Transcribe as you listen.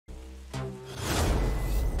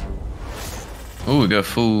Oh, we got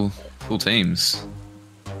full teams.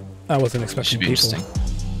 I wasn't Should expecting be people. interesting.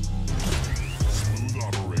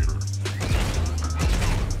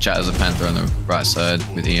 Chat has a Panther on the right side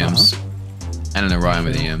with EMs, and an Orion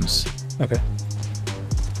with EMs. Okay.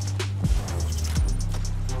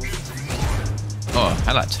 Oh,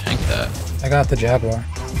 how did I tank that? I got the Jaguar.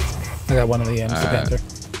 I got one of the EMs, the Panther.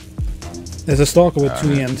 There's a Stalker with two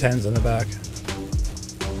EM10s in the back.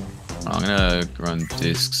 I'm gonna run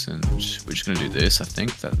discs, and we're just gonna do this. I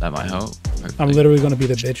think that might help. Hopefully. I'm literally gonna be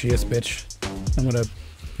the bitchiest bitch. I'm gonna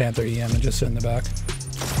Panther EM and just sit in the back.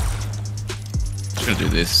 Just gonna do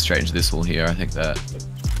this straight into this wall here. I think that.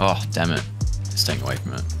 Oh, damn it! It's taking away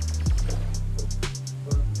from it.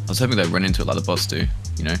 I was hoping they'd run into it like the boss do,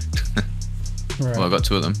 you know. Right. Well, I got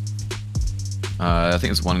two of them. I think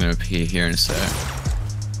there's one gonna appear here in a sec.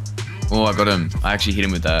 Oh, I got him. I actually hit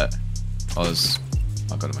him with that. I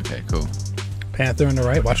got him. Okay, cool. Panther on the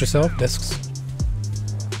right. Watch yourself. Discs.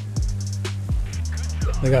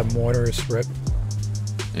 They got mortars. Rip.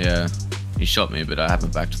 Yeah, he shot me, but I have my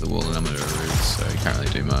back to the wall and I'm under a roof, so he can't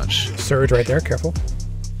really do much. Surge right there. Careful.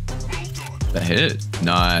 That hit.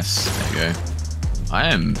 Nice. There you go. I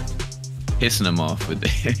am pissing him off with the.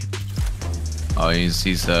 Oh, he's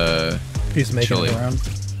making surely. it around.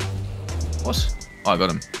 What? Oh, I got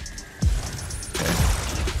him. Okay.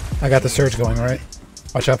 I got the surge going right.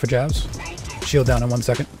 Watch out for jabs. Shield down in 1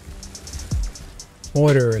 second.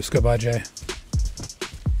 Mortars. Goodbye, Jay.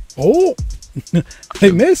 Oh!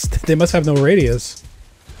 They missed. They must have no radius.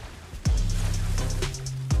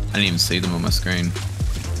 I didn't even see them on my screen.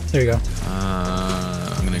 There you go.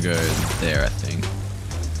 I'm gonna go there, I think.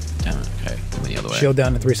 Damn it. Okay, I'm the other way. Shield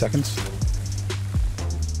down in 3 seconds.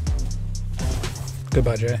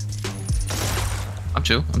 Goodbye, Jay. I'm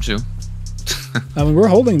chill. I'm chill. I mean, we're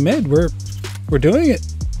holding mid. We're doing it.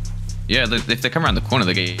 Yeah, if they come around the corner,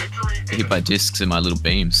 they get hit by discs in my little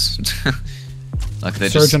beams. Like they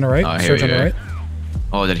Surge just. on the right. Oh, here Surge we on the go. right.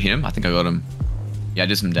 Oh, did I hit him? I think I got him. Yeah, I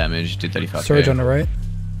did some damage. Did 35k. Surge on the right.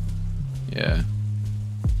 Yeah.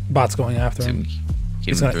 Bot's going after him.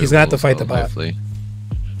 He's gonna have to fight the bot. Hopefully.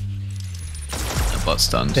 The bot's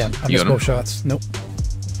stunned. Damn, I You missed got him? both shots. Nope.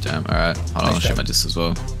 Damn, alright. Hold on, Nice I'll shoot job. my disc as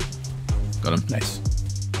well. Got him. Nice.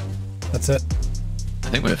 That's it. I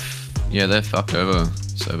think yeah, they're fucked over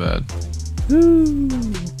so bad. Ooh.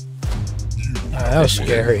 That was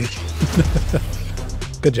scary.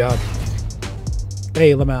 Good job.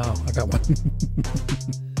 Hey, Lamau, I got one.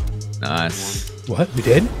 Nice. What? We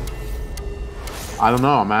did? I don't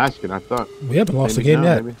know. I'm asking. I thought We haven't lost the maybe game no,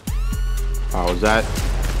 yet. maybe. Oh, is that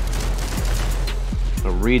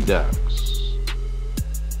a redux?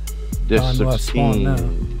 Disc On left spawn now.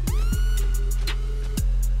 16.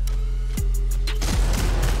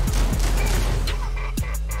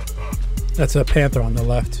 That's a Panther on the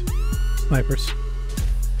left. Snipers.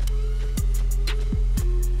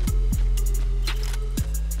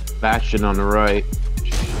 Bastion on the right.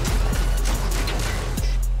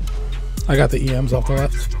 I got the EMs off the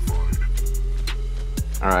left.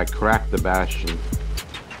 All right, crack the Bastion.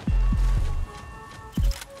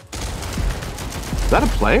 Is that a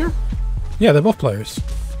player? Yeah, they're both players.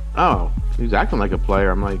 Oh, he's acting like a player.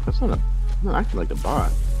 I'm like, that's not acting like a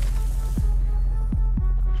bot.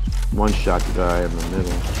 One shot the guy in the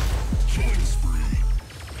middle.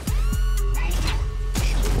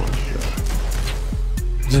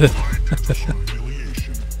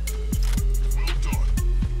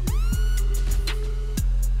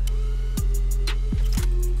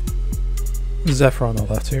 One Zephyr on the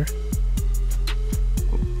left here.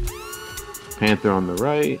 Panther on the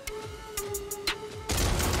right.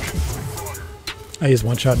 I use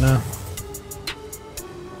one shot now.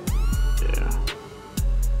 Yeah.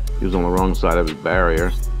 He was on the wrong side of his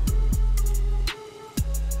barrier.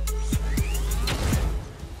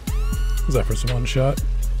 Zephyr's one shot.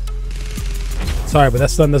 Sorry, but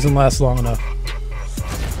that stun doesn't last long enough.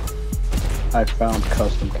 I found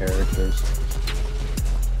custom characters.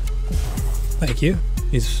 Thank you.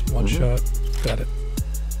 He's one shot. Got it.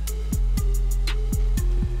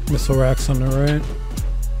 Missile racks on the right.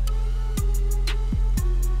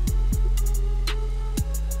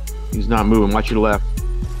 He's not moving. Watch your left.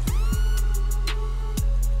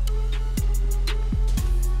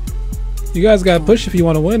 You guys gotta push if you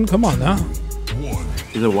want to win. Come on now.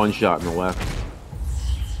 He's a one shot in the left.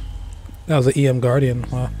 That was an EM Guardian.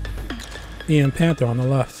 Wow. EM Panther on the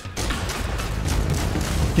left.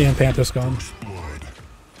 EM Panther's gone.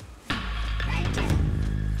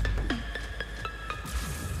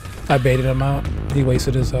 I baited him out. He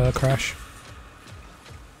wasted his crash.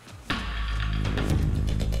 I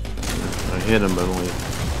hit him, but only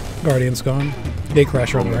Guardian's gone. Gate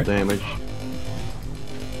crasher on the normal right. damage.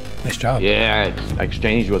 Nice job. Yeah, I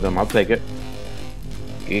exchanged with him. I'll take it.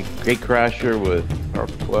 Gate crasher with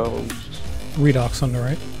R12s. Redox on the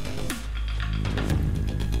right.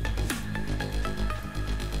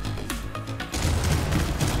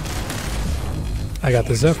 I got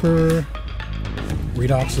the Zephyr.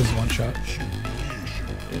 Redox is one shot.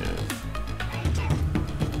 Yeah.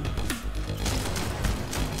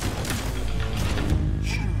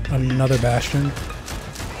 Another Bastion.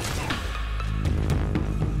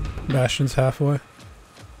 Bastion's halfway.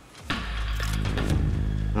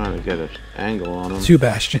 Trying to get an angle on him. 2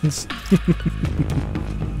 Bastions. I'm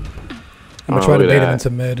gonna try to bait him into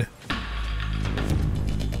mid.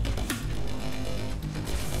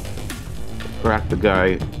 Crack the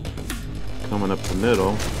guy coming up the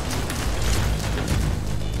middle.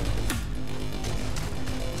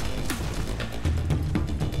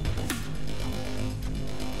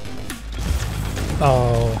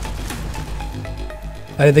 Oh.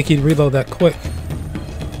 I didn't think he'd reload that quick.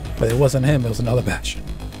 But it wasn't him, it was another Bastion.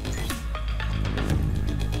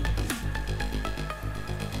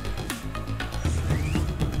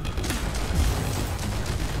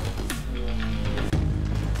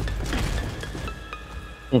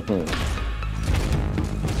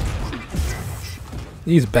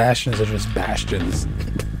 These Bastions are just Bastions.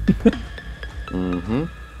 Mm-hmm.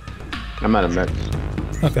 I'm out of mix.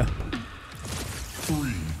 Okay.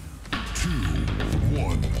 3, 2,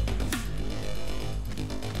 1.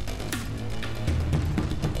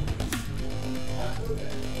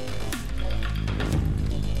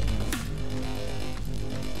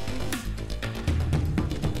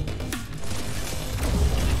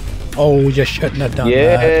 Oh, we just shouldn't have done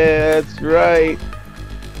Yeah, that. that's right.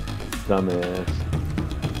 Dumbass.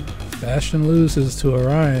 Bastion loses to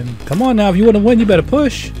Orion. Come on now, if you want to win, you better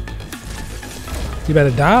push. You better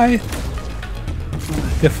die.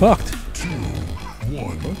 Get fucked. 2,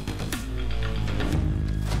 1.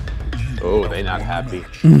 Oh, they not happy.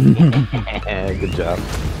 Good job.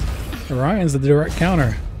 Orion's the direct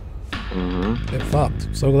counter. Mm-hmm. Get fucked.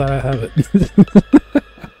 So glad I have it.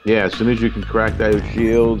 Yeah, as soon as you can crack those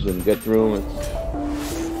shields and get through them.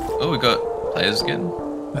 Oh, we got players again.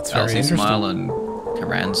 That's very Alcy interesting. Smile and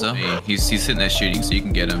Carranza. He's sitting there shooting, so you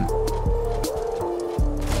can get him.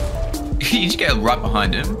 You just get right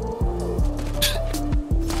behind him.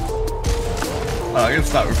 Oh, I'm gonna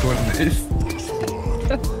start recording this.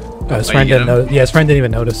 Oh, his friend didn't notice. Yeah, his friend didn't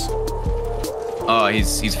even notice. Oh,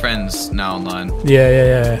 he's friends now online.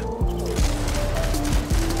 Yeah.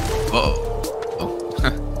 Oh.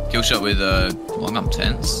 Kill shot with long up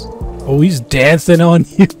tense. Oh, he's dancing on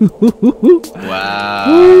you. Wow.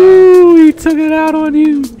 Ooh, he took it out on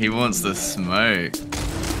you. He wants the smoke.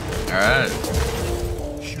 Alright.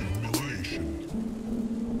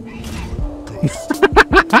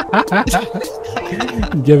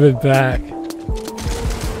 Give it back.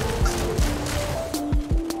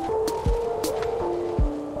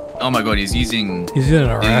 Oh my god, he's using He's in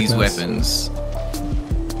an these arachnus. weapons.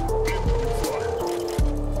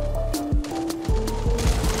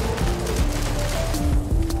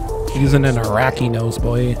 Using an Iraqi nose,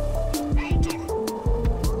 boy.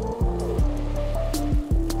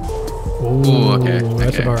 Ooh, okay,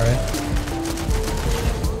 that's okay. about right.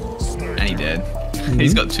 And he dead.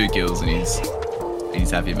 He's got 2 kills and he's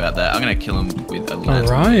happy about that. I'm gonna kill him with a lantern.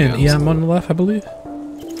 Orion, yeah, I'm on the left, I believe.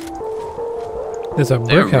 There's a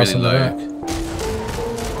They're brick house really in the low. back.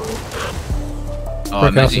 Oh,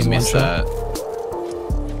 Brick house imagine is he one missed shot. that.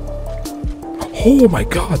 Oh my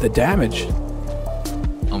god, the damage.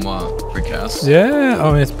 On what? Brick house? Yeah,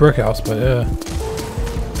 I mean, it's brick house, but yeah.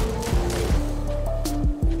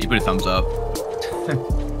 He put a thumbs up. I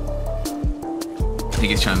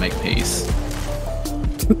think he's trying to make peace.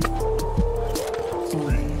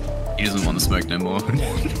 He doesn't want the smoke no more.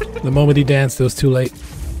 The moment he danced, it was too late.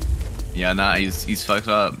 Yeah, nah, he's fucked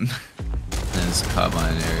up. There's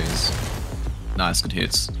carbine areas. Nice, good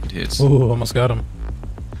hits. Good hits. Ooh, almost got him.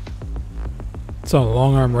 It's a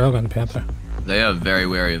long arm railgun panther. They are very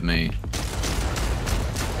wary of me.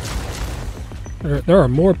 There are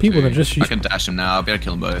more people than just you. I can dash them now. I'll be able to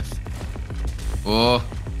kill them both. Oh,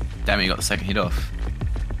 damn it, you got the second hit off.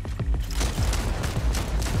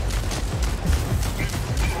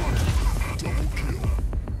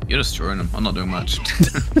 You're destroying them. I'm not doing much.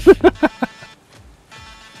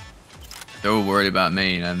 They're all worried about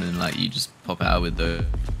me, and then like you just pop out with those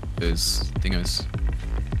thingos.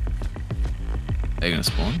 They're gonna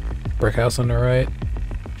spawn. Brick house on the right.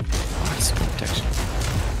 Oh, it's protection.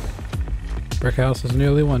 Brick house is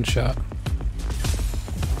nearly one shot.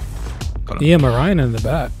 Got him. Yeah, Orion in the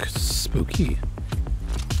back. Spooky.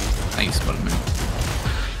 I think he spotted me.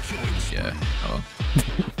 Yeah. Oh.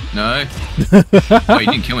 No. Oh, he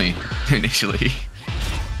didn't kill me initially.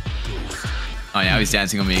 Oh, now he's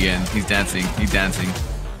dancing on me again. He's dancing. He's dancing.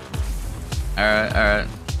 Alright, alright.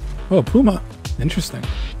 Oh, Puma. Interesting.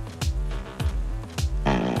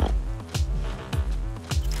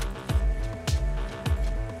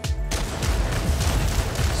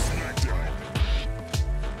 Smackdown.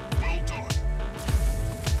 Well done.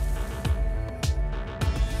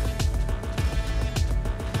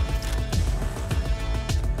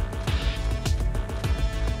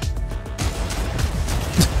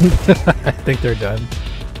 I think they're done.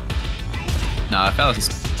 Nah, I felt like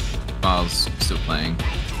Miles still playing.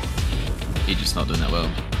 He's just not doing that well.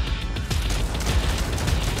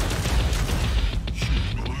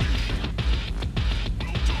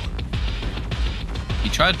 He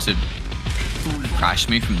tried to crash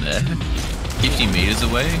me from there, 50 meters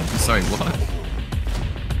away. Sorry, what?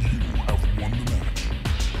 You have won the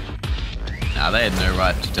match. Nah, they had no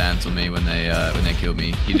right to dance on me when they killed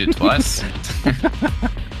me. He did it twice,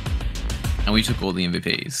 and we took all the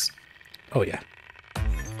MVPs. Oh yeah.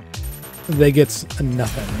 They get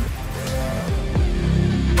nothing.